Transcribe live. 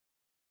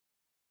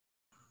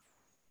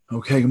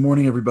Okay, good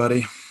morning,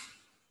 everybody.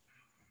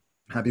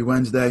 Happy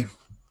Wednesday.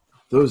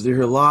 Those that are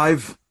here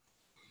live,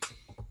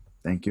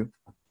 thank you.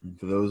 And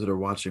for those that are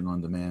watching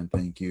on demand,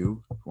 thank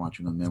you for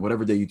watching on demand.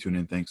 Whatever day you tune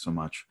in, thanks so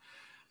much.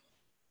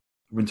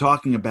 We've been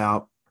talking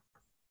about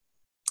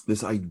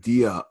this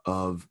idea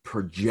of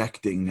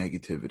projecting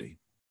negativity.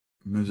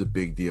 And it was a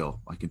big deal.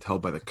 I can tell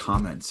by the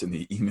comments in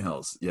the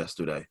emails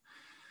yesterday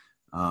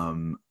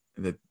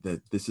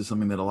that this is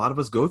something that a lot of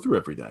us go through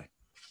every day,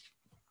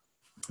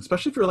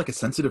 especially if you're like a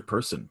sensitive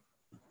person.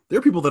 There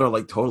are people that are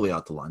like totally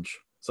out to lunch.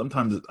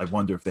 Sometimes I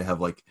wonder if they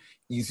have like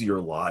easier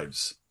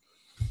lives.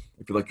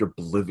 If you're like you're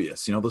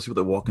oblivious, those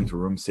people that walk into a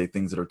room, say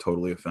things that are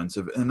totally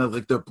offensive, and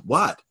they're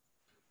what?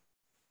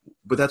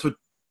 But that's what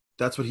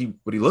he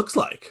looks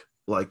like.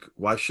 Like,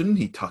 why shouldn't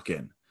he tuck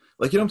in?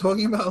 Like, I'm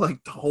talking about,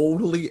 like,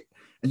 totally.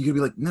 And you could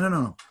be like,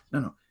 no.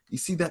 You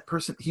see that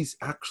person? He's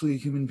actually a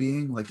human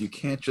being. Like, you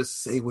can't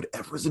just say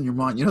whatever's in your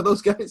mind. You know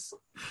those guys?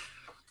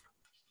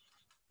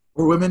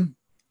 Or women.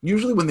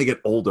 Usually when they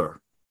get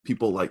older,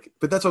 people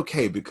but that's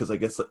okay, because I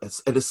guess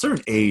at a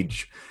certain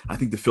age, I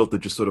think the filter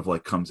just sort of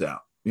like comes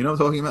out. You know what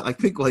I'm talking about? I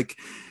think like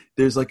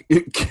there's like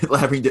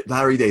Larry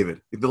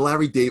David. The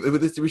Larry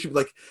David. We should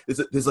like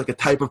there's like a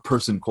type of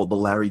person called the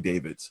Larry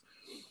Davids,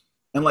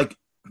 and like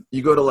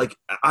you go to like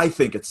I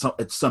think at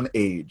some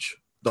age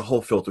the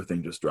whole filter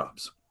thing just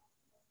drops.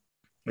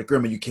 Like,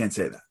 grandma, you can't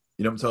say that.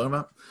 You know what I'm talking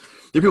about?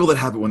 There are people that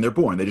have it when they're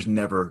born. They just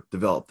never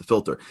develop the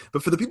filter.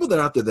 But for the people that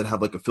are out there that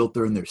have like a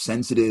filter and they're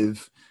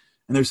sensitive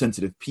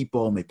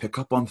people and they pick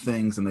up on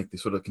things and like they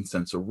sort of can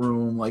sense a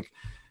room, like,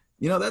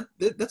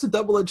 that's a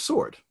double-edged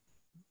sword.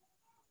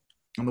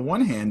 On the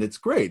one hand, it's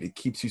great. It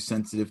keeps you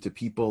sensitive to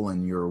people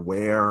and you're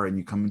aware, and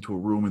you come into a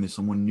room and there's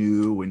someone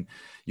new and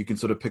you can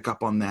sort of pick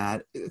up on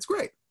that. It's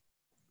great.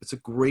 It's a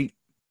great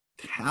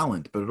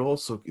talent, but it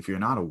also, if you're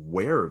not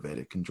aware of it,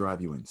 it can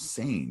drive you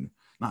insane.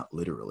 Not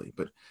literally,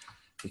 but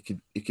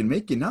it can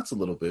make you nuts a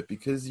little bit,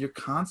 because you're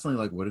constantly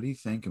like, what did he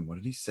think? And what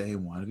did he say?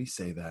 And why did he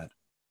say that?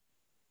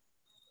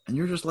 And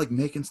you're just like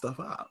making stuff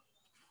up.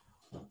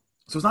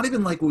 So it's not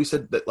even like what we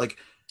said, that like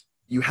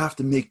you have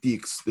to make the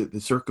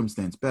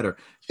circumstance better.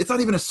 It's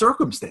not even a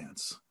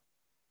circumstance.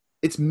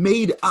 It's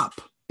made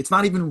up. It's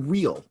not even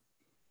real.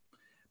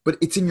 But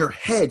it's in your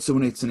head. So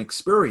when it's an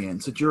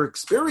experience, that your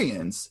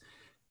experience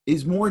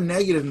is more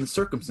negative than the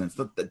circumstance.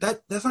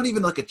 That's not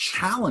even like a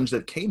challenge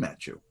that came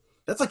at you.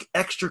 That's like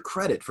extra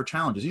credit for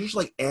challenges. You're just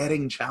like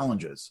adding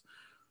challenges.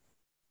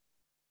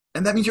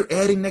 And that means you're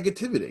adding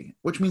negativity,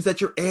 which means that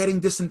you're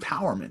adding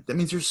disempowerment. That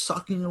means you're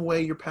sucking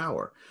away your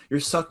power. You're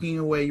sucking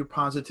away your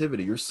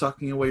positivity. You're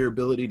sucking away your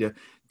ability to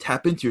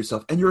tap into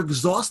yourself. And you're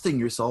exhausting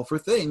yourself for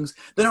things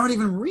that aren't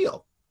even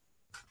real.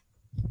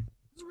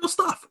 It's real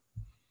stuff.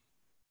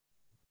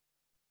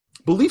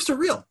 Beliefs are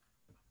real,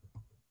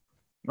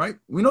 right?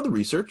 We know the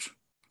research,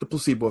 the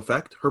placebo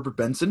effect, Herbert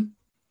Benson,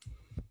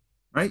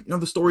 right? You know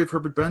the story of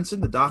Herbert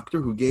Benson, the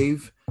doctor who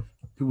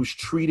was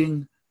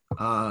treating,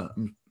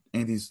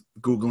 Andy's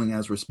Googling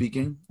as we're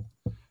speaking,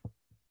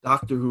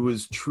 doctor who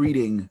was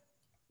treating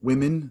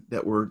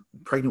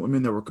pregnant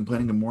women that were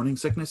complaining of morning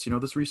sickness. You know,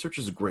 this research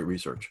is great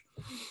research.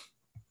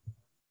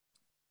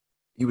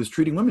 He was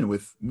treating women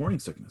with morning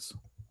sickness,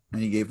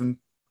 and he gave them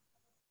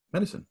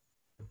medicine,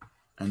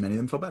 and many of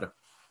them felt better.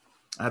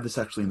 I have this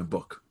actually in the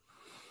book.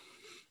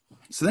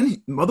 So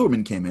then other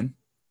women came in.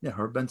 Yeah,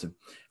 Herbert Benson.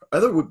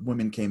 Other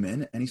women came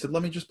in, and he said,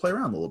 let me just play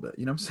around a little bit.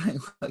 You know what I'm saying?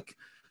 Like,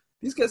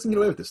 these guys can get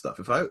away with this stuff.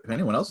 If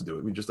anyone else would do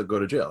it, we'd just like go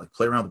to jail. Like,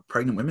 play around with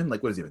pregnant women.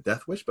 Like, what is he, a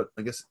death wish? But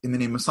I guess in the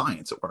name of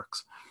science, it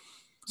works.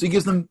 So he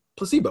gives them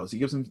placebos. He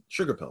gives them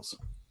sugar pills.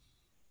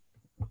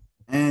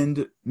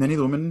 And many of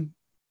the women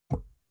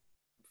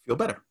feel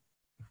better.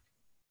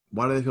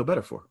 Why do they feel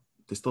better for?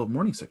 They still have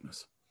morning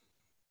sickness.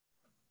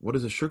 What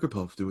does a sugar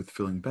pill have to do with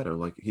feeling better?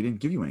 Like, he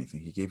didn't give you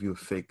anything. He gave you a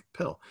fake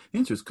pill. The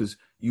answer is because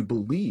you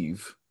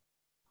believe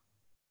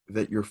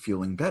that you're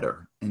feeling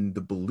better. And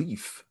the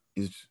belief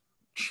is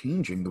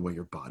changing the way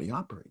your body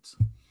operates.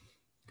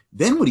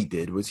 Then what he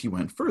did was he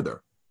went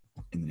further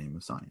in the name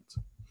of science.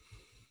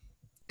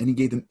 And he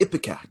gave them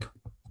Ipecac.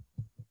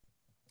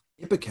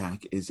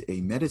 Ipecac is a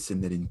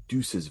medicine that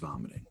induces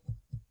vomiting.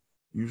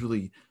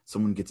 Usually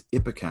someone gets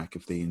Ipecac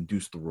if they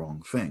induce the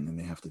wrong thing and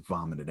they have to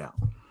vomit it out.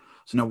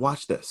 So now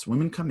watch this.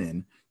 Women come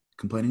in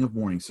complaining of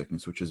morning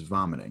sickness, which is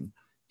vomiting.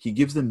 He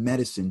gives them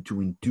medicine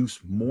to induce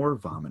more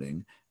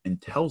vomiting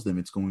and tells them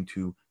it's going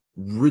to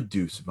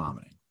reduce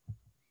vomiting.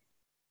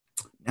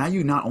 Now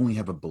you not only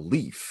have a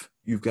belief,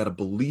 you've got a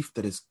belief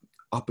that is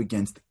up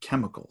against the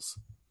chemicals.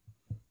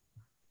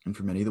 And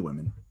for many of the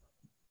women,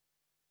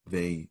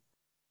 they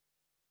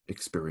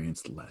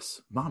experienced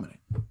less vomiting.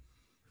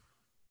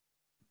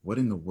 What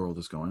in the world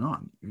is going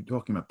on? You're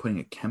talking about putting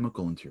a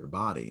chemical into your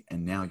body,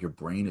 and now your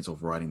brain is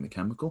overriding the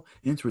chemical?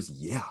 The answer is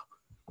yeah.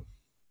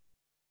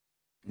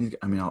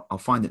 I mean, I'll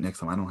find it next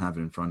time. I don't have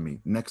it in front of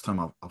me. Next time,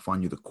 I'll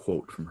find you the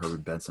quote from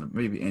Herbert Benson.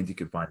 Maybe Andy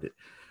could find it.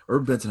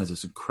 Herbert Benson has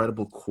this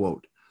incredible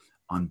quote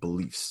on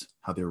beliefs,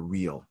 how they're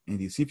real.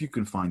 Andy, see if you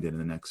can find it in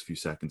the next few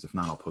seconds. If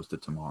not, I'll post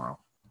it tomorrow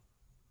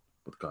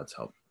with God's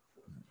help.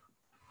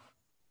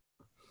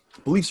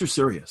 Beliefs are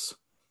serious.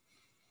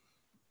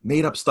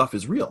 Made up stuff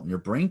is real. Your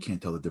brain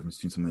can't tell the difference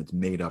between something that's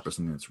made up or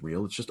something that's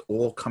real. It's just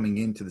all coming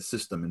into the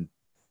system and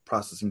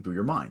processing through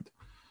your mind.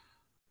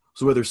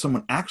 So whether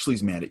someone actually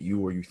is mad at you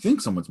or you think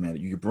someone's mad at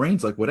you, your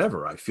brain's like,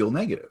 whatever, I feel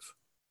negative.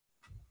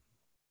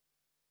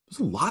 There's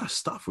a lot of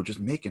stuff we're just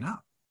making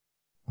up,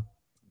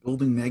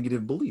 building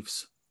negative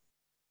beliefs,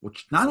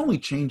 which not only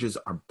changes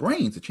our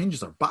brains, it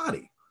changes our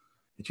body.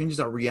 It changes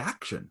our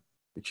reaction.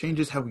 It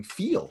changes how we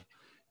feel.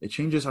 It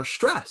changes our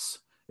stress.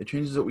 It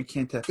changes what we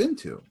can't tap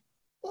into.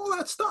 All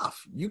that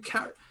stuff. You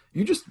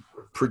just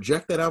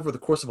project that out over the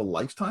course of a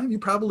lifetime. You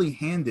probably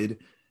handed,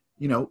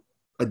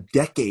 a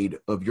decade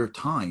of your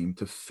time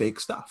to fake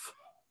stuff.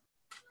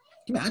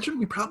 Can you imagine?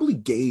 We probably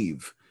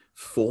gave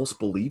false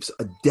beliefs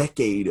a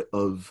decade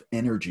of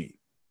energy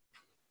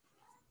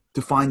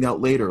to find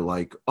out later,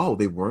 like, oh,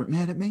 they weren't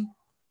mad at me?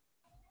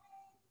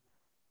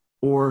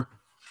 Or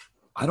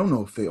I don't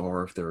know if they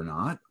are, if they're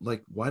not.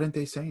 Like, why didn't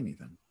they say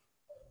anything?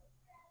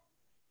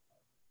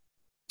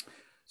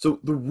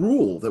 So the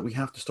rule that we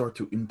have to start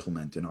to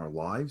implement in our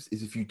lives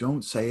is if you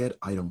don't say it,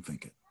 I don't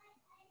think it.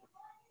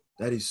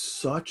 That is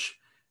such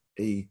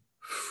a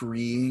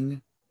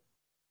freeing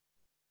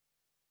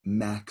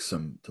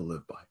maxim to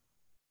live by.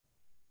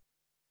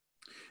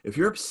 If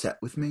you're upset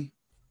with me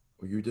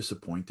or you're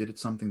disappointed at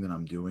something that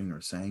I'm doing or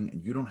saying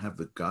and you don't have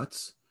the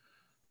guts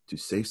to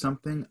say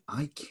something,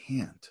 I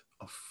can't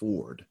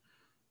afford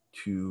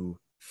to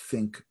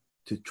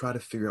try to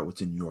figure out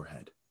what's in your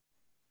head.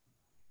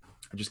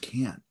 I just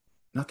can't.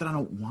 Not that I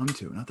don't want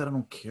to, not that I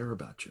don't care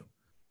about you.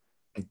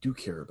 I do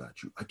care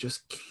about you. I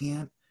just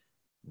can't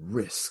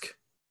risk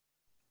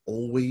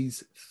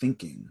always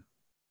thinking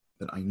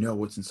that I know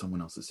what's in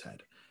someone else's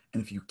head.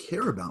 And if you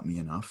care about me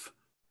enough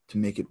to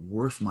make it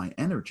worth my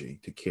energy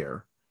to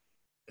care,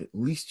 at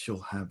least you'll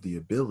have the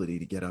ability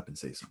to get up and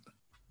say something.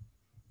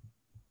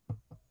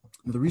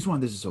 Now, the reason why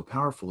this is so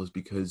powerful is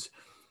because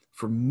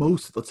for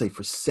most, let's say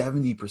for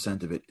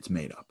 70% of it, it's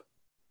made up.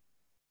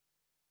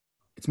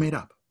 It's made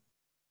up.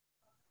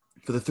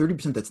 For the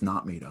 30% that's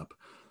not made up,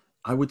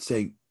 I would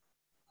say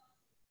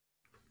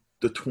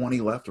the 20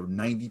 left or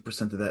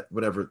 90% of that,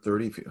 whatever,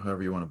 30,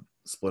 however you want to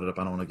split it up.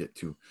 I don't want to get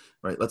too,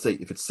 right? Let's say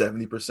if it's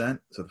 70%,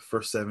 so the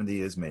first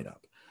 70 is made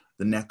up.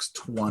 The next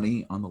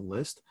 20 on the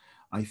list,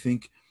 I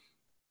think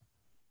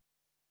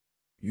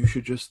you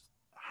should just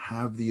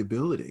have the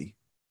ability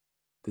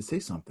to say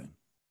something.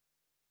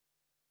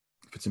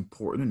 If it's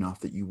important enough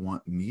that you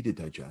want me to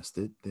digest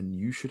it, then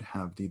you should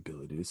have the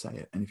ability to say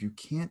it. And if you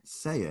can't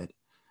say it,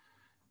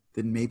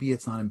 then maybe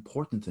it's not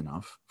important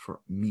enough for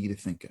me to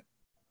think it.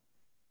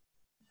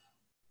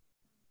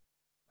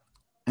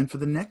 And for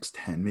the next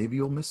 10, maybe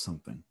you'll miss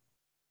something.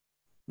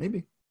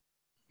 Maybe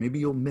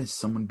you'll miss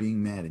someone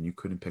being mad and you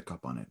couldn't pick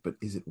up on it. But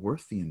is it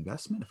worth the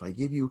investment? If I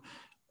give you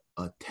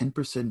a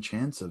 10%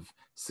 chance of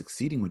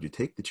succeeding, would you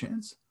take the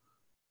chance?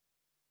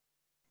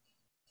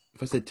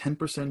 If I said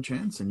 10%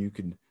 chance and you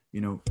could,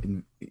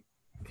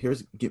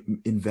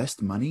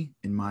 invest money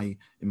in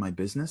my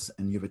business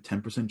and you have a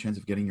 10% chance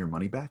of getting your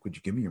money back, would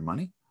you give me your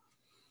money?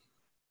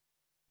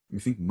 You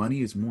think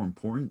money is more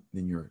important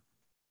than your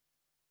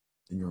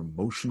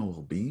emotional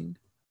well-being?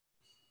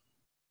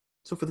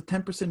 So for the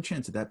 10%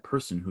 chance that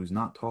person who's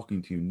not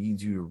talking to you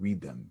needs you to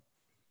read them,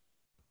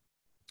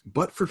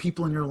 but for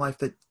people in your life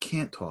that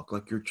can't talk,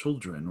 like your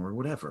children or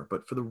whatever,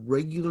 but for the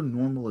regular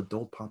normal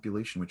adult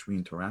population which we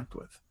interact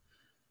with,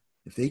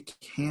 if they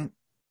can't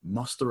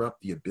muster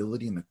up the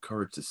ability and the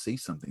courage to say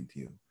something to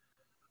you,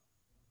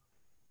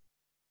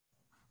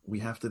 we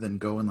have to then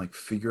go and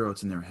figure out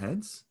what's in their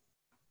heads,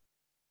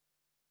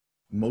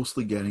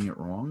 mostly getting it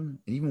wrong.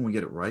 And even when we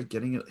get it right,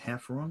 getting it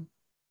half wrong.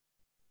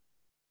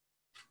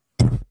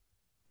 I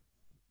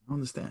don't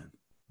understand.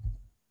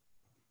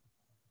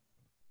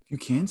 If you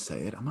can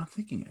say it, I'm not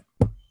thinking it.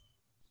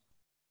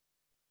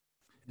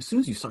 As soon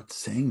as you start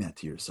saying that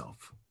to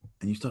yourself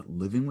and you start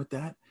living with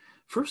that,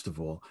 first of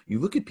all, you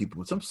look at people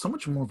with so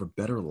much more of a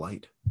better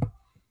light.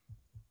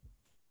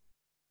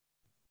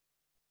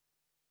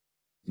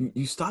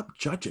 You stop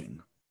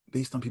judging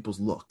based on people's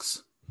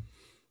looks.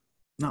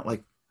 Not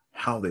like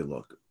how they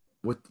look,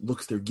 what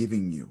looks they're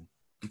giving you,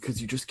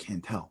 because you just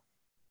can't tell.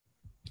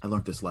 I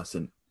learned this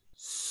lesson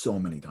so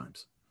many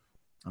times.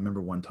 I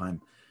remember one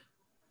time,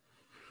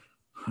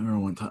 I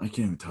can't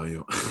even tell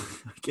you.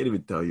 I can't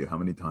even tell you how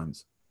many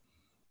times.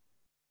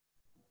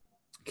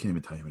 I can't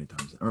even tell you how many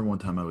times. I remember one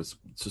time I was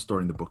just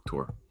starting the book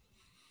tour.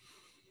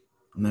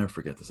 I'll never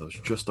forget this. I was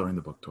just starting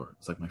the book tour.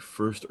 It's like my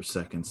first or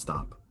second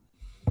stop.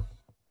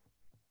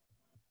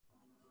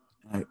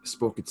 I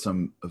spoke at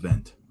some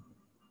event.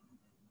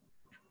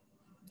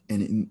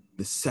 And in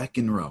the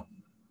second row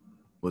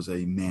was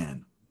a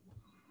man.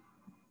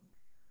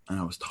 And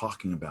I was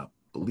talking about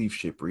belief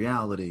shape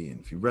reality.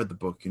 And if you read the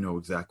book, you know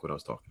exactly what I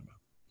was talking about.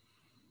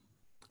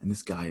 And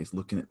this guy is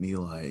looking at me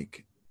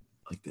like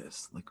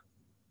this, like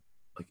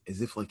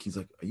as if he's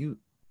like, are you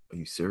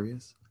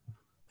serious?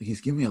 Like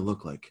he's giving me a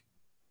look like,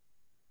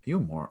 are you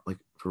more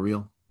for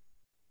real?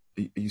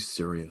 Are you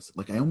serious?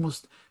 Like I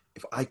almost,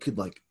 if I could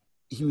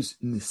he was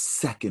in the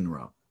second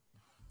row.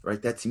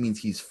 right? That means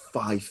he's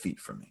 5 feet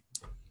from me.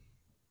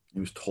 He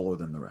was taller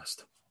than the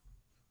rest.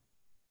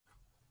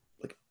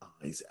 Like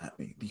eyes at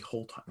me the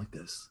whole time, like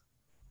this.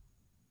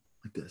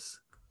 Like this.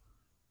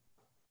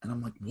 And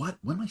I'm like, what?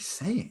 What am I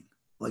saying?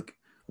 Like,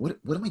 what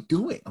am I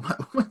doing?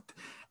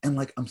 And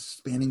like I'm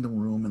spanning the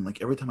room, and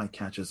like every time I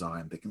catch his eye,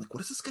 I'm thinking, like,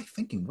 what is this guy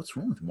thinking? What's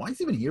wrong with him? Why is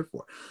he even here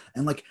for?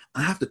 And like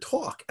I have to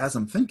talk as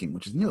I'm thinking,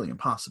 which is nearly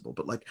impossible.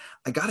 But like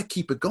I gotta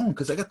keep it going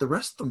because I got the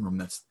rest of the room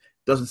that's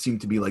doesn't seem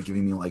to be like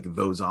giving me like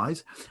those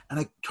eyes. And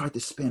I tried to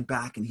span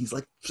back, and he's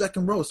like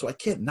second row, so I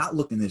can't not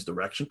look in his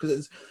direction because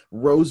it's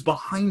rows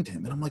behind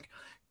him. And I'm like,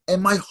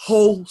 and my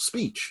whole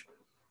speech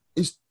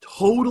is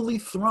totally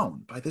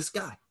thrown by this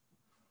guy.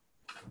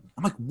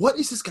 I'm like, what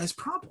is this guy's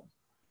problem?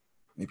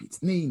 Maybe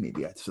it's me.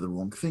 Maybe I said the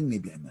wrong thing.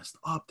 Maybe I messed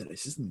up. Did I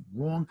say something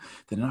wrong?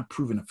 Did I not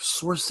prove enough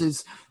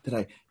sources?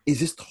 Is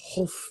this the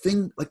whole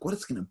thing? Like, what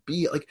it's going to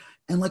be? Like,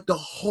 and like the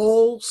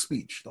whole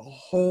speech, the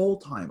whole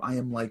time, I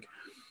am like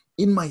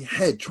in my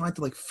head trying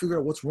to like figure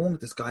out what's wrong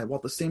with this guy while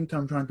at the same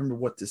time trying to remember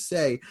what to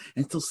say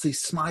and still stay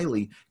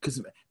smiley.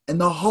 And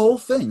the whole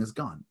thing is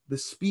gone. The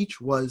speech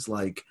was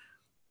like,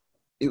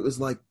 it was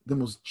like the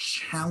most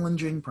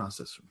challenging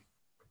process for me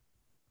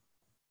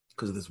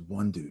because of this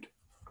one dude,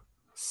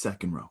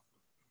 second row,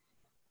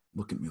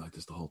 looking at me like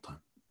this the whole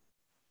time.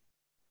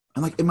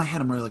 And like in my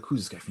head, I'm already like,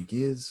 who's this guy think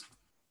he is?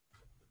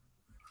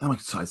 I'm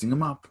like sizing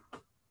him up.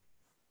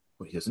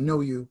 What, he doesn't know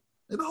you.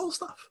 Like, the whole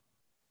stuff.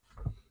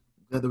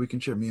 Glad that we can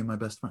share, me and my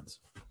best friends.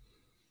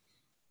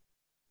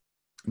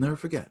 I'll never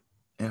forget,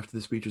 after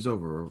the speech is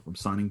over, or I'm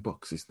signing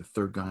books, he's the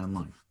third guy in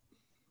line.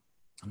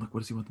 I'm like,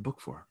 what does he want the book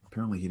for?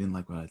 Apparently he didn't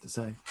like what I had to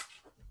say.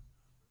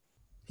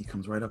 He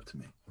comes right up to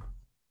me.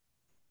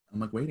 I'm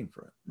like waiting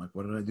for it. I'm like,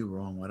 what did I do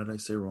wrong? What did I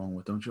say wrong?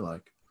 What don't you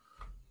like?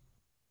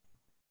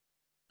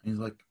 And he's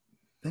like,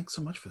 thanks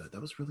so much for that.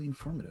 That was really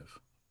informative.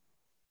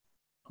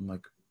 I'm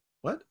like,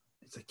 what?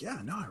 He's like,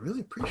 yeah, no, I really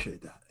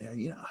appreciate that. Yeah,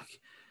 you know,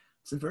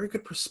 it's a very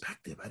good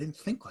perspective. I didn't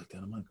think like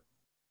that. I'm like,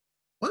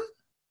 what?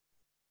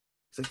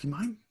 He's like, you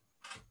mind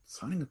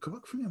signing a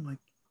book for me? I'm like,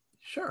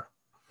 sure.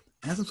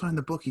 As I'm signing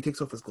the book, he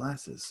takes off his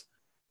glasses.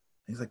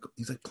 He's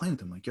like playing with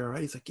them. I'm like, you all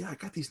right? He's like, yeah, I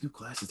got these new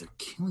glasses. They're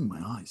killing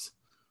my eyes.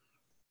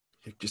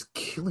 They're just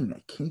killing me.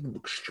 I can't even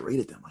look straight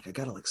at them. Like I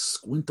gotta like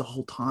squint the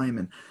whole time.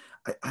 And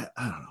I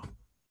don't know.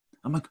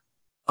 I'm like,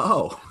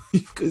 oh,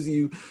 because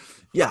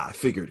I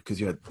figured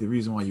because you had the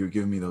reason why you were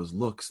giving me those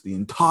looks the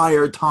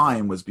entire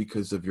time was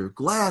because of your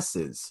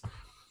glasses.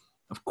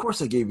 Of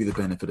course I gave you the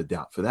benefit of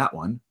doubt for that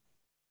one.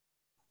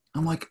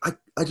 I'm like,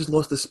 I just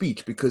lost the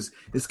speech because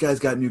this guy's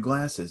got new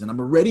glasses. And I'm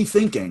already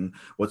thinking,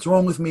 what's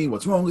wrong with me?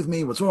 What's wrong with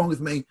me? What's wrong with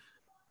me?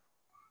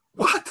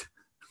 What?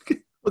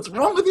 What's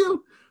wrong with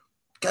you?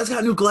 Guy's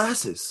got new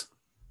glasses.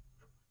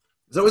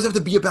 Does it always have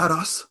to be about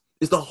us?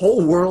 Is the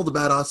whole world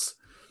about us?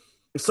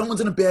 If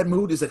someone's in a bad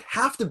mood, does it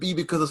have to be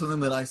because of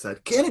something that I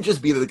said? Can't it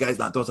just be that the guy's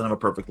doesn't have a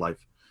perfect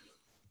life?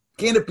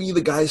 Can't it be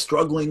the guy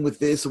struggling with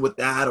this or with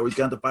that, or he's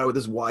got into a fight with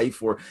his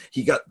wife, or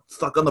he got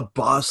stuck on the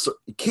bus?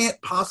 It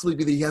can't possibly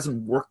be that he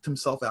hasn't worked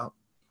himself out.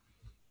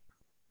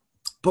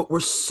 But we're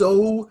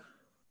so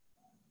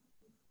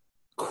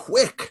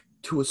quick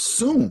to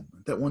assume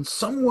that when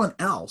someone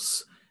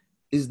else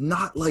is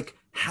not like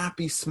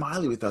happy,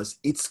 smiley with us,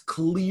 it's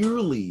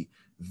clearly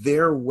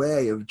their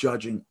way of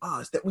judging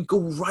us that we go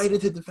right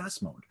into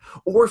defense mode.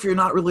 Or if you're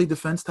not really a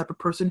defense type of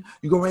person,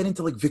 you go right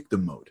into like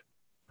victim mode.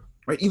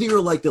 Right? Either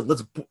you're like,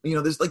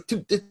 there's like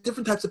two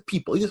different types of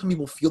people. Either some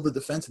people feel the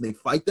defense and they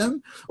fight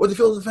them, or they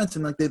feel the defense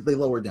and like they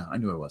lower down. I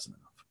knew I wasn't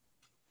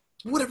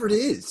enough. Whatever it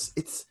is,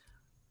 it's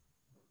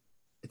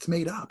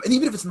made up. And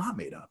even if it's not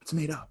made up, it's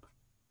made up.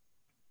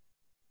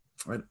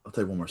 Right? I'll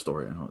tell you one more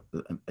story.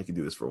 I can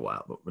do this for a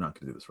while, but we're not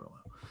going to do this for a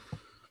while.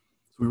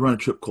 So we run a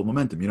trip called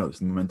Momentum. You know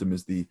this. Momentum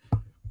is the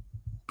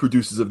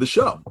producers of the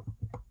show.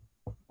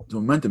 So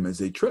Momentum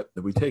is a trip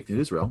that we take to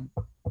Israel.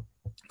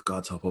 With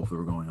God's help, hopefully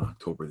we're going in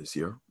October this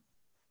year.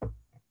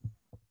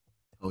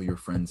 Tell your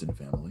friends and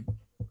family.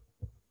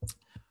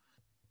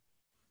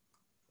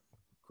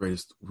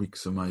 Greatest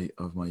weeks of my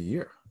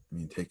year. I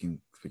mean,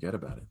 forget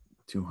about it.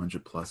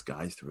 200 plus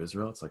guys to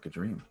Israel. It's like a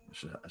dream.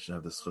 I should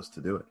have this list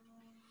to do it.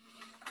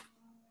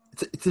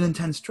 It's an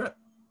intense trip.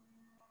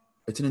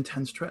 It's an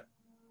intense trip.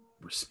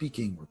 We're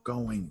speaking, we're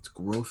going, it's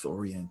growth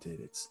oriented,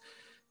 it's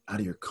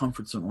out of your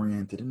comfort zone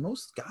oriented. And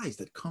most guys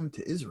that come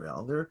to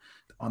Israel, they're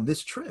on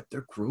this trip,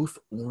 they're growth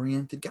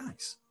oriented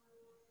guys.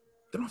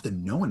 They don't have to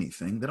know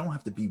anything. They don't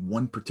have to be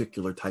one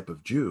particular type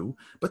of Jew,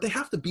 but they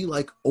have to be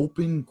like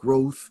open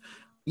growth,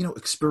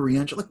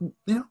 experiential,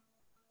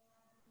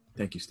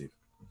 Thank you, Steve.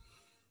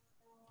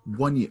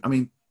 1 year,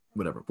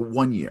 but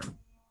 1 year.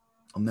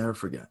 I'll never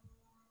forget.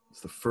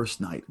 It's the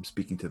first night I'm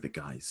speaking to the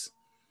guys.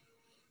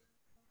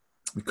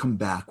 We come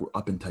back, we're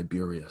up in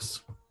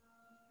Tiberias,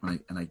 right?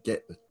 And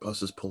the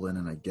buses pull in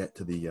and I get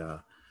to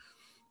the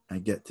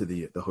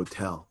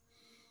hotel.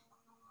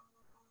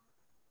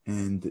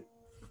 And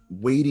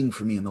waiting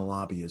for me in the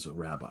lobby is a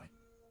rabbi.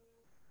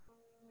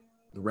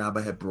 The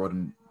rabbi had brought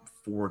in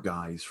 4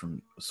 guys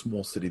from a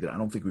small city that I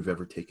don't think we've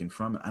ever taken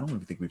from. I don't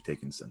even think we've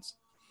taken since.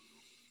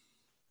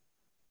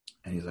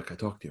 And he's like, I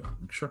talked to you. I'm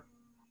like, sure.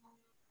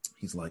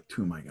 He's like,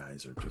 two of my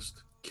guys are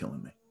just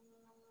killing me.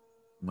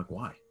 I'm like,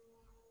 why?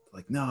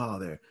 Like, no,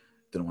 they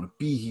don't want to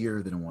be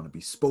here. They don't want to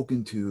be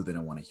spoken to. They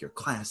don't want to hear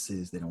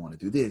classes. They don't want to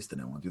do this. They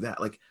don't want to do that.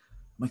 Like,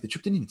 I'm like, the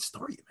trip didn't even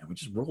start yet, man. We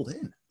just rolled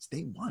in. It's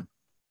day one.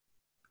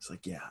 He's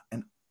like, yeah.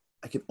 And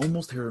I can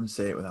almost hear him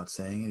say it without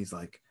saying it. He's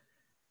like,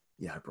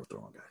 yeah, I brought the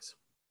wrong guys.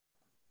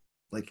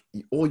 Like,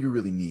 all you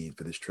really need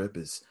for this trip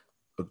is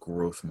a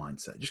growth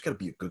mindset. You just got to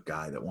be a good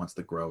guy that wants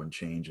to grow and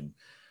change, and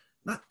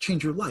not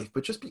change your life,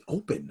 but just be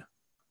open.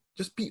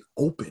 Just be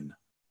open.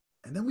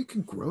 And then we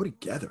can grow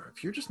together.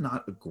 If you're just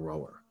not a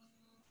grower,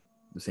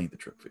 this ain't the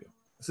trip for you.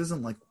 This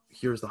isn't like,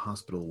 here's the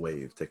hospital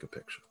wave, take a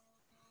picture.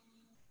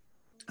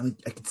 And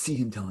I could see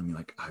him telling me,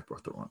 like, I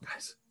brought the wrong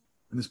guys.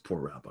 And this poor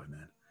rabbi,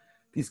 man,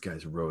 these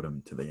guys rode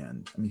him to the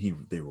end. I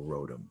mean, they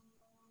rode him.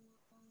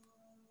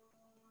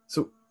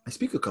 So I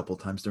speak a couple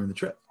of times during the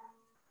trip.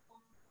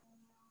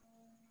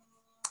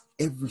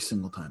 Every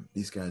single time,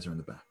 these guys are in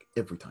the back.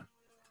 Every time.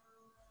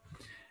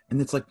 And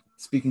it's like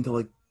speaking to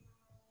like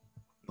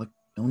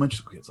elementary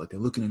school kids. Like, they're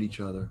looking at each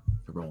other.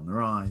 They're rolling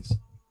their eyes.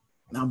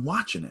 Now I'm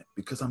watching it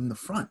because I'm in the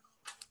front.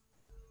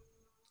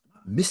 I'm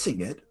not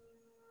missing it.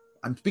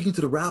 I'm speaking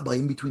to the rabbi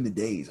in between the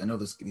days. I know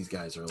these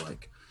guys are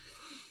like,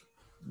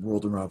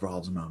 world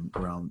revolves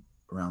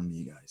around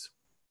me guys.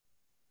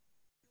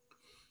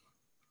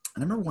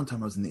 And I remember one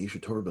time I was in the Asia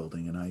Torah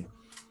building, and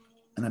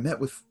I met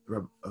with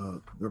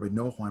Rabbi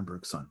Noah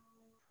Weinberg's son.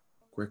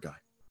 Great guy.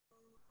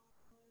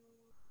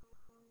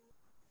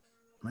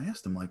 And I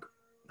asked him, like,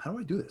 how do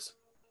I do this?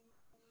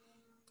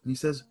 And he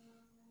says,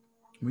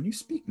 when you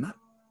speak,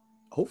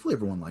 hopefully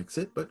everyone likes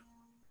it, but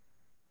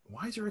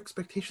why is your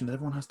expectation that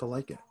everyone has to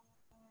like it?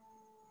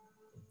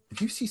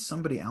 If you see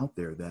somebody out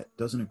there that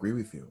doesn't agree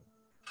with you,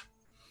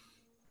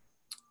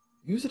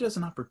 use it as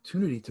an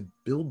opportunity to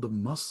build the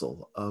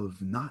muscle of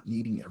not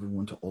needing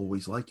everyone to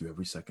always like you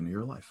every second of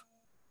your life.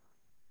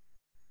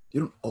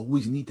 You don't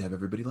always need to have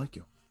everybody like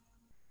you.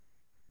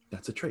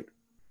 That's a trait.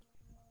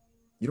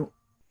 You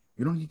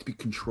don't need to be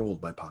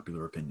controlled by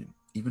popular opinion.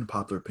 Even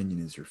popular opinion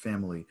is your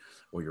family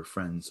or your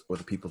friends or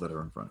the people that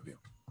are in front of you.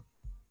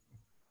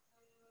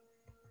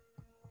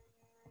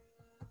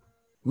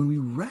 When we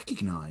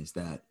recognize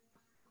that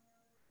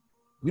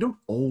we don't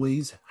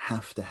always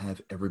have to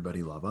have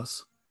everybody love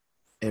us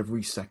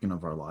every second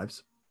of our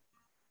lives,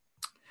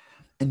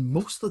 and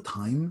most of the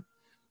time,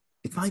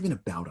 it's not even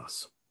about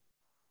us.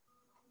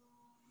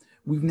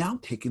 We've now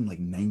taken like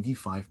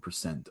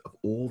 95% of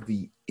all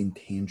the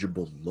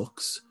intangible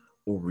looks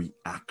or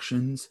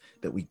reactions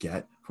that we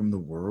get from the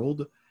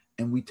world,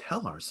 and we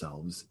tell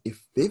ourselves,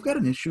 if they've got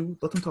an issue,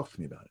 let them talk to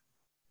me about it.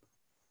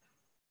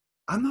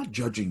 I'm not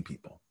judging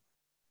people.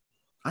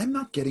 I'm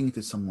not getting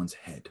into someone's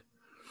head.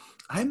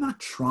 I'm not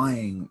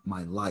trying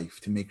my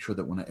life to make sure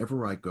that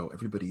whenever I go,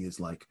 everybody is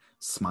like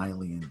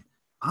smiling, and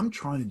I'm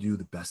trying to do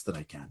the best that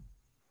I can.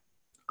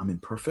 I'm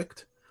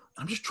imperfect.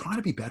 I'm just trying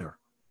to be better.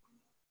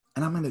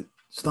 And I'm going to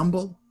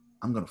stumble.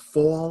 I'm going to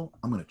fall.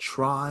 I'm going to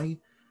try.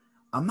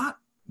 I'm not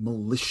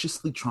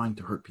maliciously trying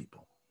to hurt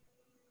people.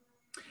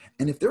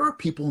 And if there are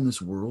people in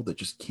this world that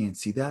just can't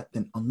see that,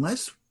 then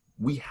unless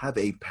we have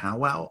a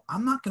powwow,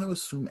 I'm not going to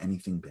assume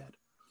anything bad.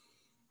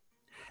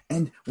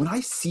 And when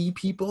I see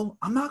people,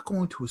 I'm not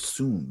going to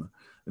assume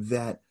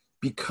that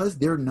because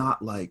they're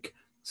not like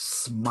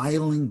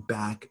smiling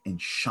back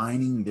and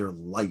shining their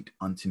light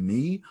onto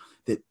me,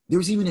 that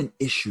there's even an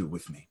issue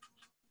with me.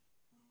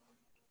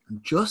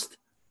 I'm just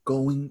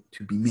going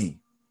to be me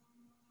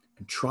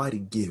and try to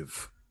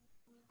give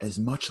as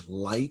much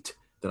light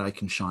that I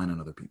can shine on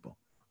other people.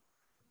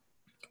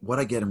 What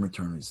I get in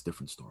return is a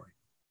different story.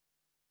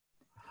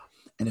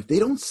 And if they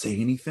don't say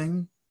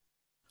anything,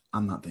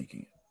 I'm not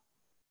thinking it.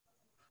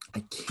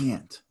 I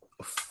can't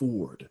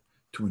afford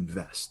to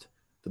invest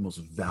the most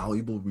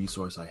valuable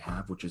resource I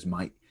have, which is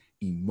my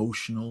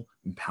emotional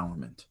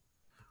empowerment,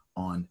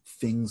 on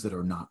things that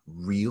are not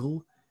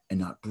real and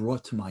not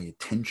brought to my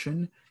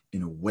attention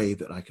in a way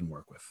that I can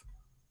work with.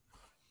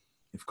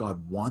 If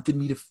God wanted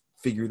me to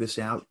figure this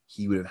out,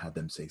 he would have had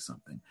them say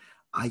something.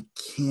 I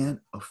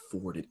can't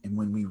afford it. And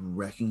when we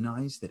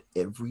recognize that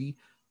every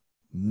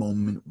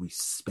moment we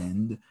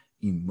spend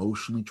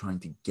emotionally trying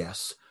to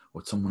guess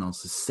what someone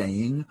else is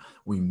saying,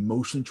 we're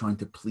emotionally trying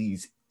to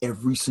please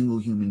every single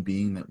human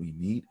being that we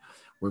meet,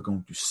 we're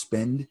going to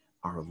spend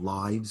our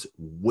lives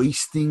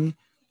wasting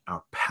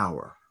our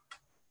power.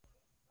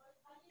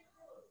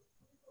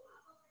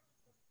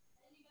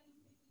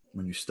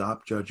 When you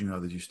stop judging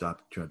others, you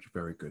stop judging.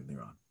 Very good,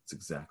 Liron. That's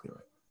exactly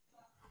right.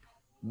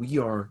 We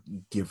are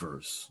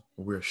givers.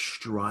 We're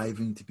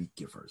striving to be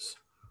givers.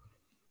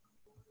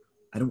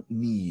 I don't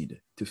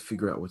need to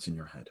figure out what's in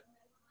your head.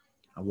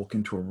 I walk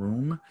into a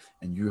room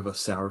and you have a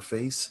sour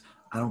face.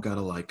 I don't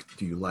gotta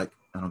do you like?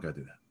 I don't gotta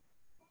do that.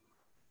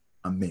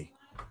 I'm me.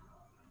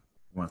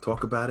 You want to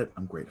talk about it?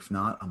 I'm great. If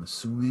not, I'm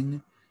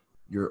assuming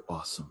you're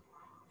awesome.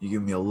 You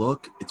give me a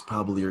look, it's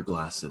probably your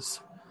glasses.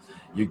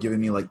 You're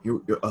giving me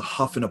you're a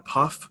huff and a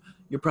puff,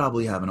 you're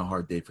probably having a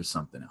hard day for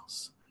something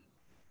else.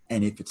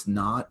 And if it's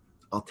not,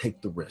 I'll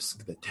take the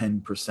risk that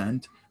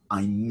 10%,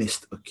 I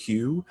missed a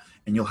cue,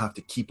 and you'll have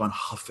to keep on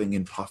huffing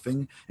and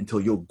puffing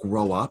until you'll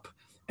grow up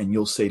and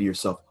you'll say to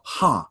yourself,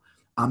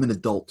 I'm an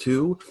adult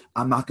too.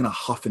 I'm not going to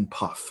huff and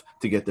puff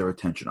to get their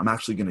attention. I'm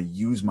actually going to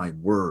use my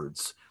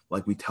words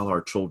like we tell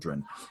our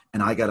children,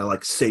 and I got to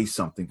like say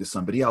something to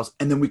somebody else,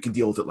 and then we can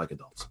deal with it like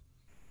adults.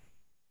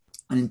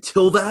 And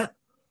until that,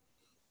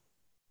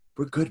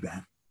 we're good,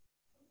 man.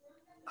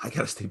 I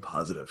got to stay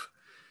positive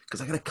because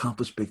I got to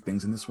accomplish big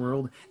things in this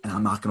world, and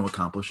I'm not going to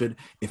accomplish it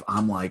if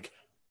I'm like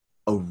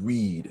a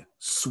reed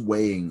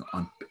swaying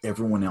on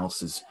everyone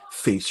else's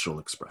facial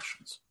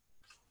expressions.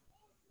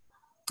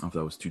 I don't know if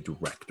that was too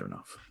direct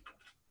enough.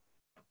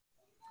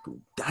 But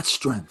that's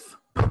strength.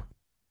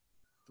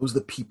 Those are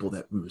the people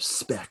that we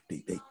respect.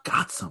 They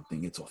got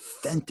something. It's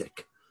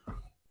authentic.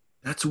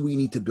 That's what we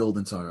need to build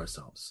inside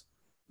ourselves.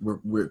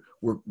 We're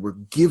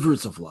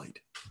givers of light.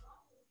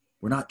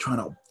 We're not trying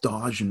to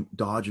dodge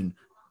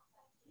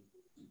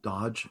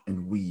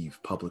and weave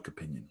public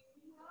opinion.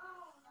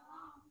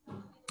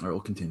 All right,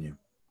 we'll continue.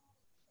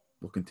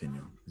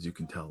 As you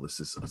can tell, this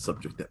is a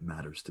subject that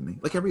matters to me,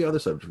 like every other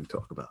subject we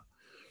talk about.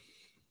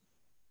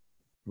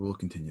 We'll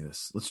continue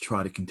this. Let's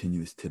try to continue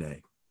this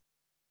today.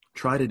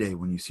 Try today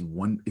when you see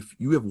if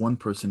you have one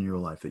person in your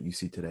life that you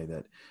see today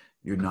that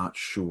you're not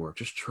sure,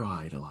 just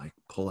try to like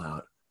pull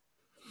out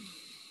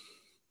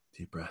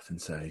deep breath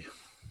and say,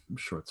 I'm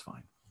sure it's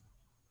fine.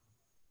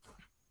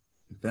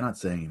 If they're not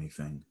saying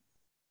anything,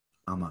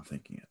 I'm not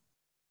thinking it.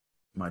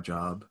 My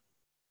job,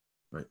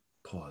 right?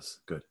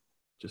 Pause. Good.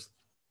 Just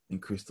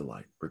increase the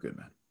light. We're good,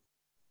 man.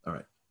 All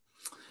right.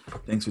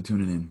 Thanks for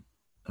tuning in.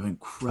 Have an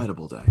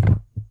incredible day.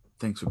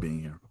 Thanks for being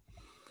here.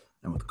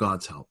 And with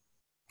God's help,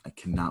 I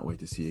cannot wait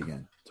to see you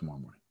again tomorrow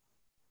morning.